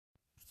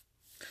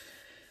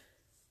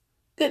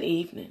Good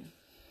evening.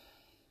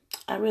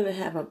 I really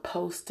haven't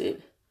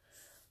posted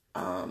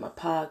a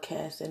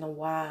podcast in a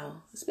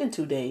while. It's been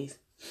 2 days.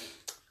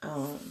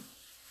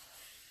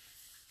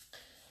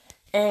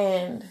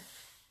 And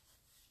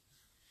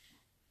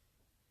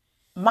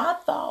my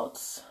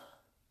thoughts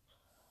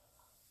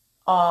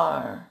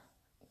are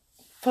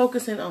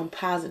focusing on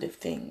positive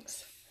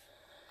things.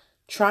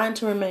 Trying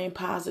to remain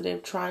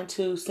positive, trying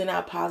to send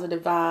out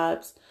positive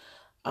vibes,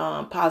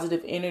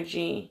 positive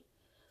energy,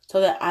 so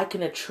that I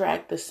can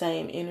attract the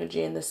same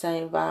energy and the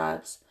same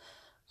vibes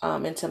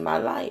into my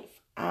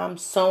life. I'm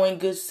sowing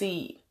good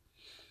seed.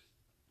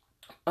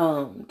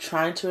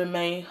 Trying to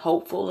remain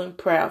hopeful and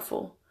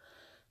prayerful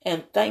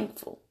and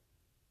thankful.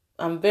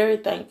 I'm very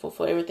thankful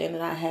for everything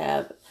that I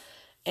have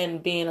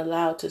and being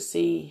allowed to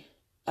see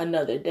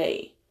another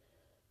day.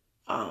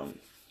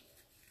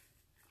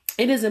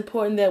 It is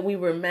important that we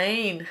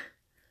remain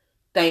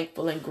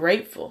thankful and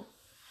grateful.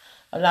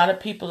 A lot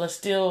of people are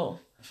still,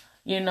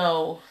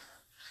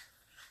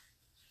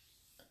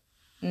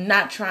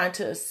 not trying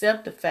to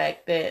accept the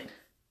fact that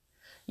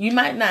you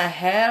might not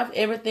have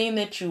everything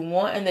that you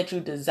want and that you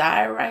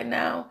desire right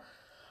now,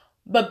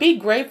 but be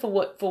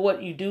grateful for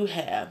what you do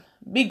have.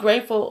 Be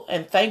grateful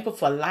and thankful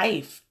for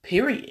life,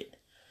 period.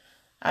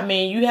 I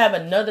mean, you have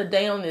another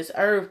day on this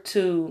earth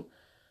to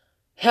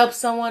help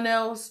someone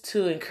else,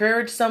 to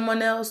encourage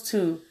someone else,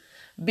 to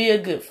be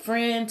a good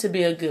friend, to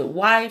be a good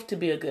wife, to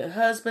be a good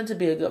husband, to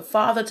be a good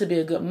father, to be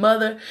a good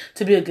mother,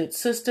 to be a good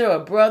sister or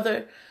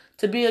brother,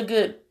 to be a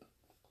good,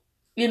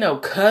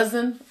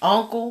 cousin,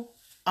 uncle,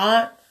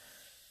 aunt.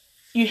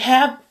 You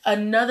have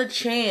another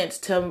chance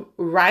to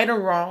right or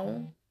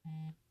wrong,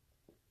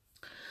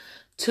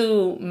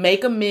 to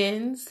make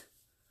amends,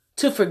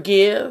 to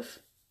forgive,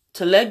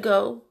 to let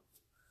go,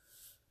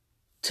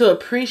 to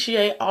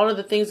appreciate all of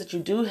the things that you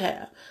do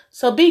have.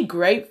 So be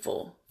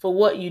grateful for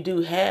what you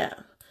do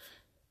have.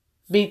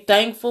 Be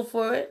thankful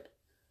for it.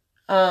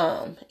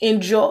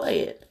 Enjoy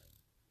it.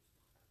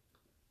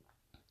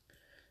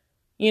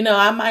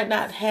 I might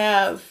not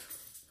have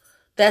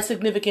that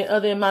significant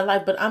other in my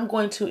life, but I'm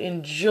going to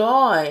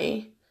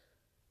enjoy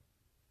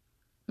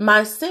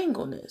my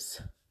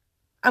singleness.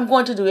 I'm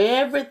going to do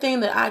everything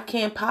that I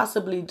can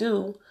possibly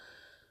do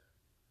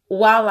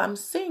while I'm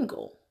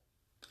single.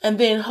 And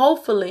then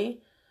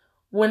hopefully,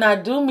 when I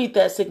do meet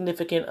that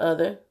significant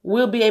other,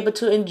 we'll be able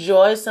to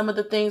enjoy some of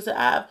the things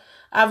that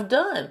I've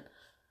done.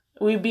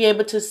 We'll be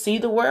able to see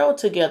the world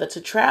together, to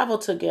travel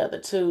together,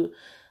 to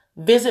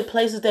visit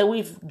places that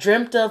we've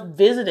dreamt of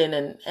visiting,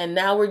 and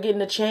now we're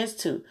getting a chance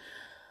to.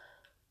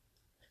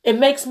 It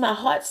makes my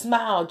heart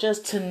smile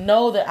just to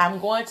know that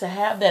I'm going to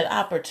have that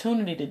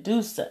opportunity to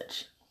do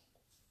such.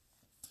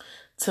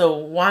 To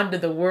wander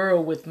the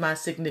world with my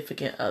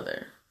significant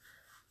other.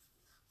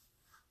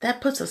 That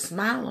puts a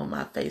smile on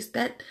my face.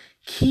 That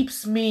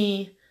keeps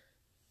me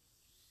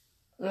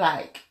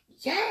like,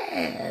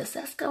 yes,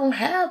 that's going to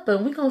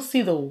happen. We're going to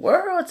see the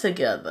world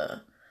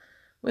together.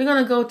 We're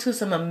going to go to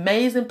some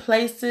amazing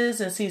places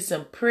and see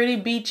some pretty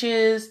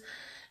beaches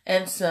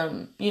and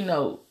some,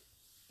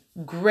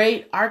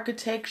 great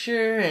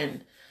architecture.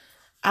 And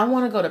I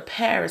want to go to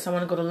Paris. I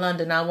want to go to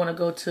London. I want to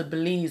go to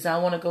Belize. I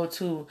want to go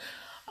to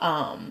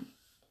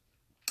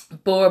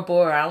Bora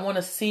Bora. I want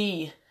to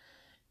see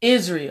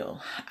Israel.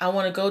 I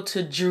want to go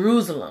to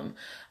Jerusalem.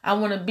 I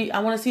want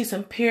to see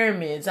some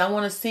pyramids. I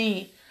want to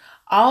see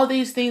all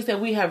these things that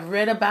we have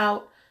read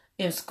about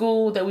in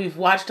school, that we've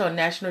watched on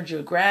National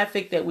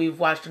Geographic, that we've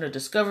watched on the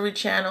Discovery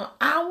Channel.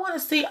 I want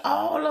to see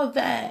all of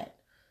that.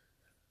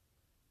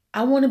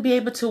 I want to be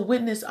able to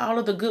witness all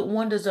of the good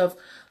wonders of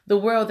the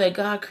world that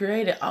God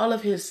created, all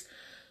of his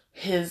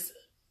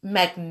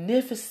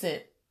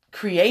magnificent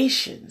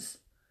creations.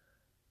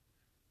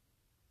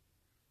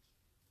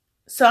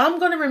 So I'm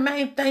going to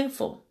remain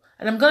thankful,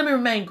 and I'm going to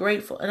remain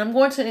grateful, and I'm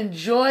going to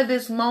enjoy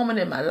this moment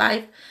in my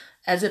life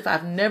as if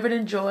I've never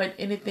enjoyed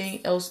anything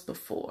else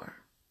before.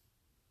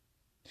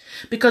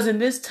 Because in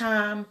this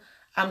time,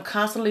 I'm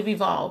constantly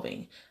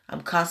evolving.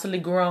 I'm constantly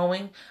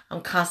growing.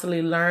 I'm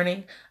constantly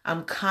learning.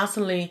 I'm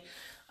constantly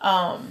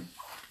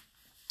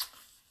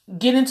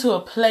getting to a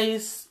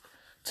place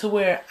to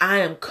where I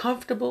am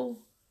comfortable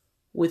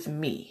with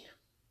me.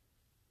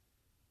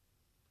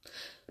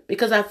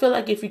 Because I feel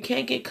like if you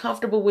can't get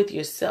comfortable with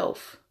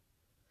yourself,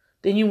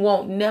 then you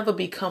won't never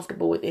be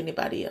comfortable with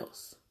anybody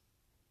else.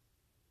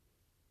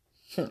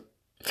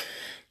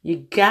 You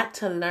got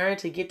to learn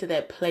to get to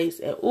that place.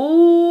 And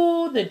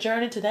the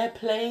journey to that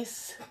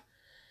place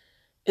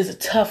is a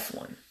tough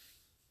one.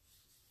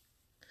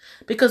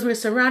 Because we're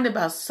surrounded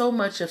by so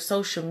much of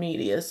social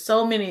media,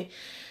 so many,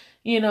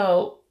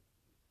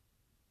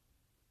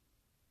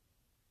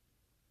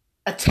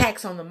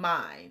 attacks on the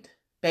mind,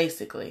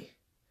 basically.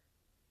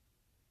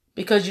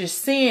 Because you're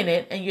seeing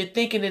it and you're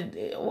thinking,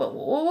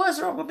 what's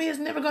wrong with me? It's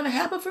never going to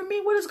happen for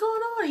me. What is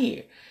going on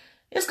here?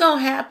 It's going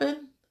to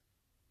happen.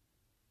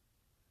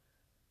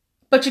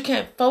 But you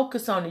can't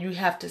focus on it. You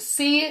have to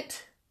see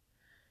it,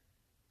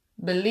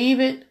 believe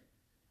it,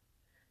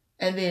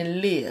 and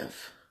then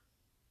live.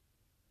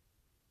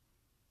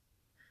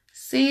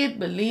 See it,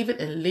 believe it,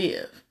 and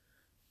live.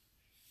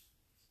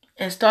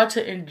 and start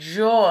to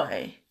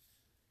enjoy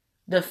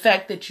the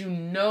fact that you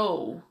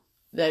know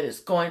that it's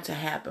going to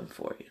happen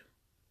for you.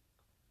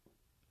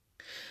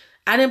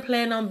 I didn't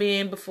plan on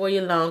being before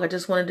you long. I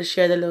just wanted to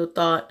share the little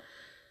thought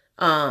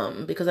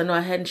because I know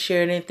I hadn't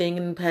shared anything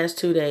in the past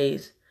 2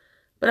 days.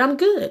 But I'm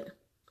good.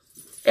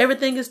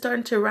 Everything is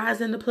starting to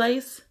rise into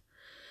place.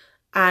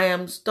 I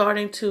am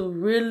starting to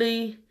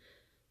really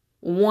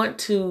want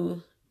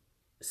to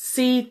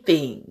see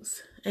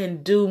things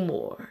and do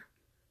more.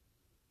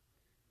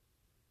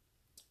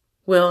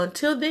 Well,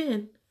 until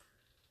then,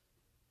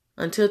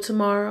 until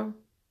tomorrow,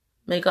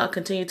 may God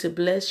continue to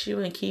bless you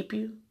and keep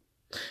you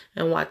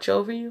and watch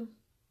over you.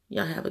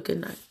 Y'all have a good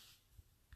night.